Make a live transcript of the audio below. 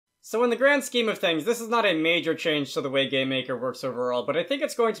So in the grand scheme of things, this is not a major change to the way GameMaker works overall, but I think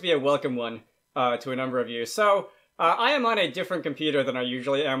it's going to be a welcome one to a number of you. So, I am on a different computer than I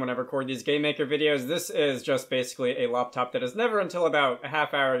usually am when I record these GameMaker videos. This is just basically a laptop that has never until about a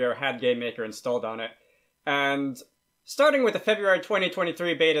half hour ago had GameMaker installed on it. And starting with the February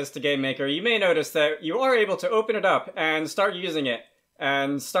 2023 betas to GameMaker, you may notice that you are able to open it up and start using it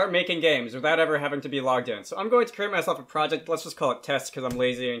and start making games without ever having to be logged in. So I'm going to create myself a project. Let's just call it Test because I'm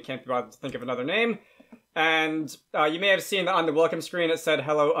lazy and can't be bothered to think of another name. And you may have seen that on the welcome screen it said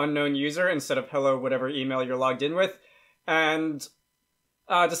hello unknown user instead of hello whatever email you're logged in with. And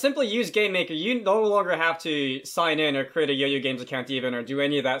to simply use GameMaker, you no longer have to sign in or create a Yo-Yo Games account even or do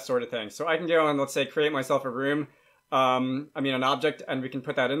any of that sort of thing. So I can go and, let's say, create myself a room, an object, and we can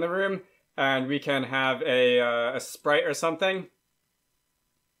put that in the room, and we can have a sprite or something.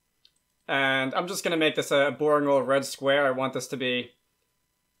 And I'm just going to make this a boring old red square. I want this to be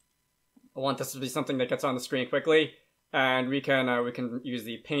something that gets on the screen quickly. And we can use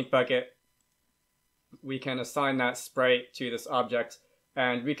the paint bucket. We can assign that sprite to this object.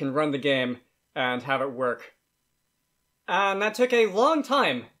 And we can run the game and have it work. And that took a long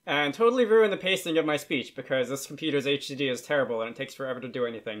time and totally ruined the pacing of my speech because this computer's HDD is terrible and it takes forever to do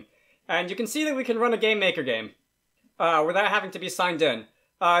anything. And you can see that we can run a GameMaker game without having to be signed in.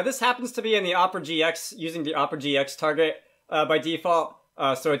 This happens to be in the Opera GX, using the Opera GX target by default,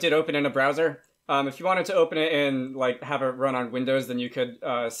 so it did open in a browser. If you wanted to open it in, have it run on Windows, then you could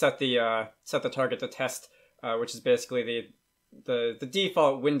set the target to test, which is basically the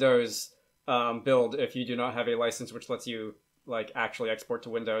default Windows build if you do not have a license which lets you, actually export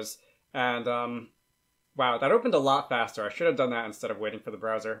to Windows. And, wow, that opened a lot faster. I should have done that instead of waiting for the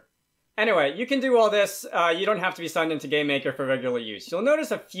browser. Anyway, you can do all this. You don't have to be signed into GameMaker for regular use. You'll notice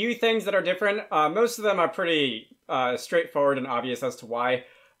a few things that are different. Most of them are pretty straightforward and obvious as to why.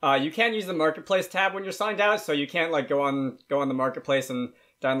 You can't use the Marketplace tab when you're signed out, so you can't go on the Marketplace and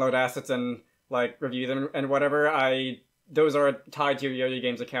download assets and review them and whatever. Those are tied to your Yo-Yo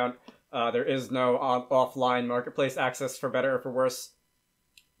Games account. There is no offline Marketplace access for better or for worse.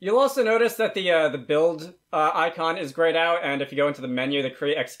 You'll also notice that the build icon is grayed out, and if you go into the menu, the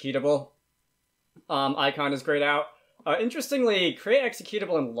create executable icon is grayed out. Interestingly, create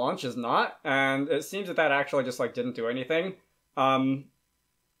executable in launch is not, and it seems that actually just didn't do anything.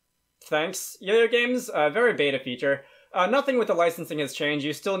 Thanks, Yo-Yo Games. Very beta feature. Nothing with the licensing has changed.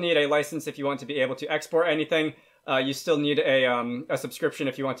 You still need a license if you want to be able to export anything. You still need a subscription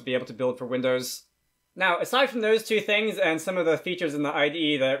if you want to be able to build for Windows. Now, aside from those two things and some of the features in the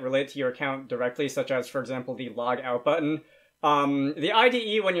IDE that relate to your account directly, such as, for example, the log out button, the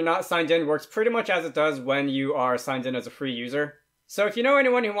IDE when you're not signed in works pretty much as it does when you are signed in as a free user. So if you know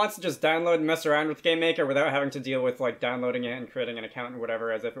anyone who wants to just download and mess around with GameMaker without having to deal with downloading it and creating an account and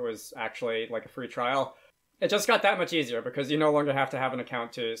whatever as if it was actually a free trial, it just got that much easier because you no longer have to have an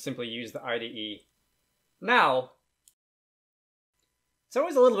account to simply use the IDE. Now, it's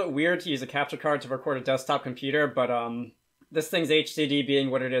always a little bit weird to use a capture card to record a desktop computer, but this thing's HDD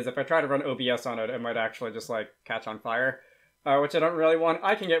being what it is, if I try to run OBS on it, it might actually just catch on fire, which I don't really want.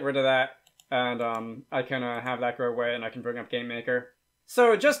 I can get rid of that, and I can have that go away, and I can bring up GameMaker.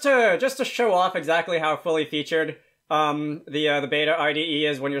 So just to show off exactly how fully featured the beta IDE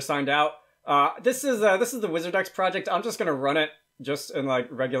is when you're signed out, this is the WizardX project. I'm just gonna run it just in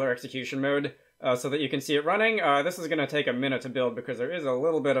regular execution mode. So that you can see it running. This is going to take a minute to build because there is a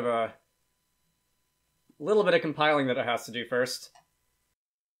little bit of compiling that it has to do first.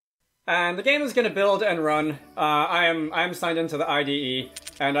 And the game is going to build and run. I am signed into the IDE,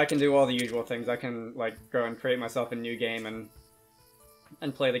 and I can do all the usual things. I can go and create myself a new game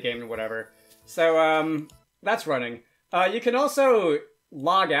and play the game and whatever. So that's running. You can also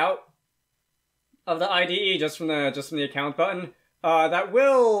log out of the IDE just from the account button. That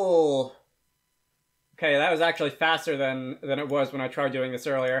will. Okay, that was actually faster than it was when I tried doing this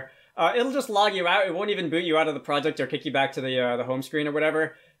earlier. It'll just log you out. It won't even boot you out of the project or kick you back to the home screen or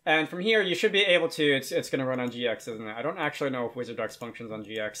whatever. And from here, you should be able to. It's going to run on GX, isn't it? I don't actually know if WizardX functions on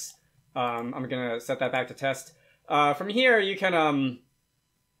GX. I'm going to set that back to test. From here, you can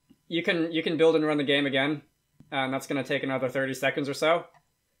build and run the game again, and that's going to take another 30 seconds or so.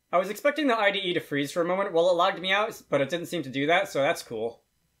 I was expecting the IDE to freeze for a moment while it logged me out, but it didn't seem to do that, so that's cool.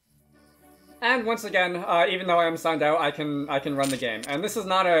 And once again, even though I am signed out, I can run the game. And this is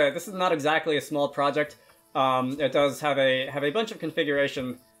not exactly a small project. It does have a bunch of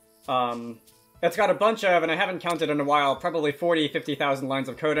configuration. It's got a bunch of, and I haven't counted in a while, probably 50,000 lines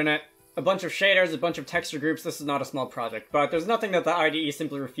of code in it. A bunch of shaders, a bunch of texture groups. This is not a small project, but there's nothing that the IDE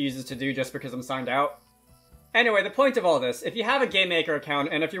simply refuses to do just because I'm signed out. Anyway, the point of all this, if you have a GameMaker account,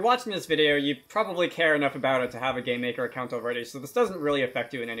 and if you're watching this video, you probably care enough about it to have a GameMaker account already, so this doesn't really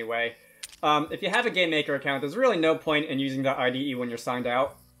affect you in any way. If you have a GameMaker account, there's really no point in using the IDE when you're signed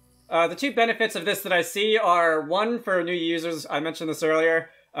out. The two benefits of this that I see are, one, for new users, I mentioned this earlier,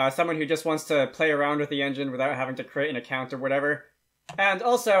 someone who just wants to play around with the engine without having to create an account or whatever. And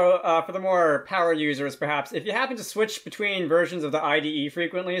also, for the more power users, perhaps, if you happen to switch between versions of the IDE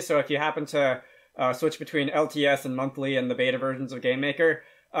frequently, so if you happen to switch between LTS and monthly and the beta versions of GameMaker,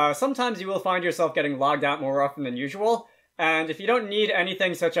 sometimes you will find yourself getting logged out more often than usual. And if you don't need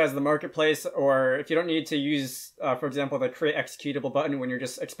anything such as the marketplace, or if you don't need to use, for example, the create executable button when you're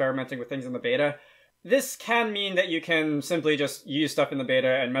just experimenting with things in the beta, this can mean that you can simply just use stuff in the beta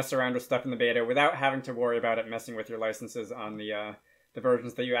and mess around with stuff in the beta without having to worry about it messing with your licenses on the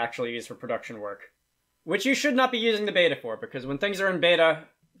versions that you actually use for production work. Which you should not be using the beta for, because when things are in beta,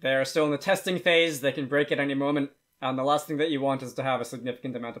 they're still in the testing phase, they can break at any moment, and the last thing that you want is to have a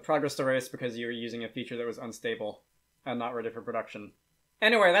significant amount of progress to erase because you're using a feature that was unstable and not ready for production.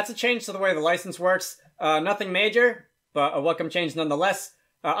 Anyway, that's a change to the way the license works. Nothing major, but a welcome change nonetheless.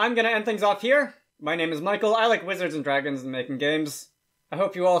 I'm gonna end things off here. My name is Michael, I like wizards and dragons and making games. I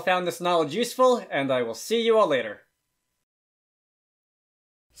hope you all found this knowledge useful, and I will see you all later.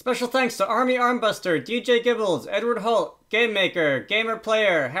 Special thanks to Army Armbuster, DJ Gibbles, Edward Holt, GameMaker, Gamer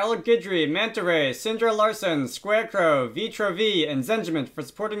Player, Harold Guidry, Manta Ray, Sindra Larson, Squarecrow, VTroV, and Zengiment for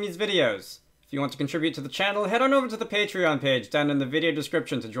supporting these videos. If you want to contribute to the channel, head on over to the Patreon page down in the video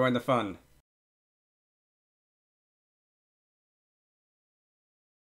description to join the fun.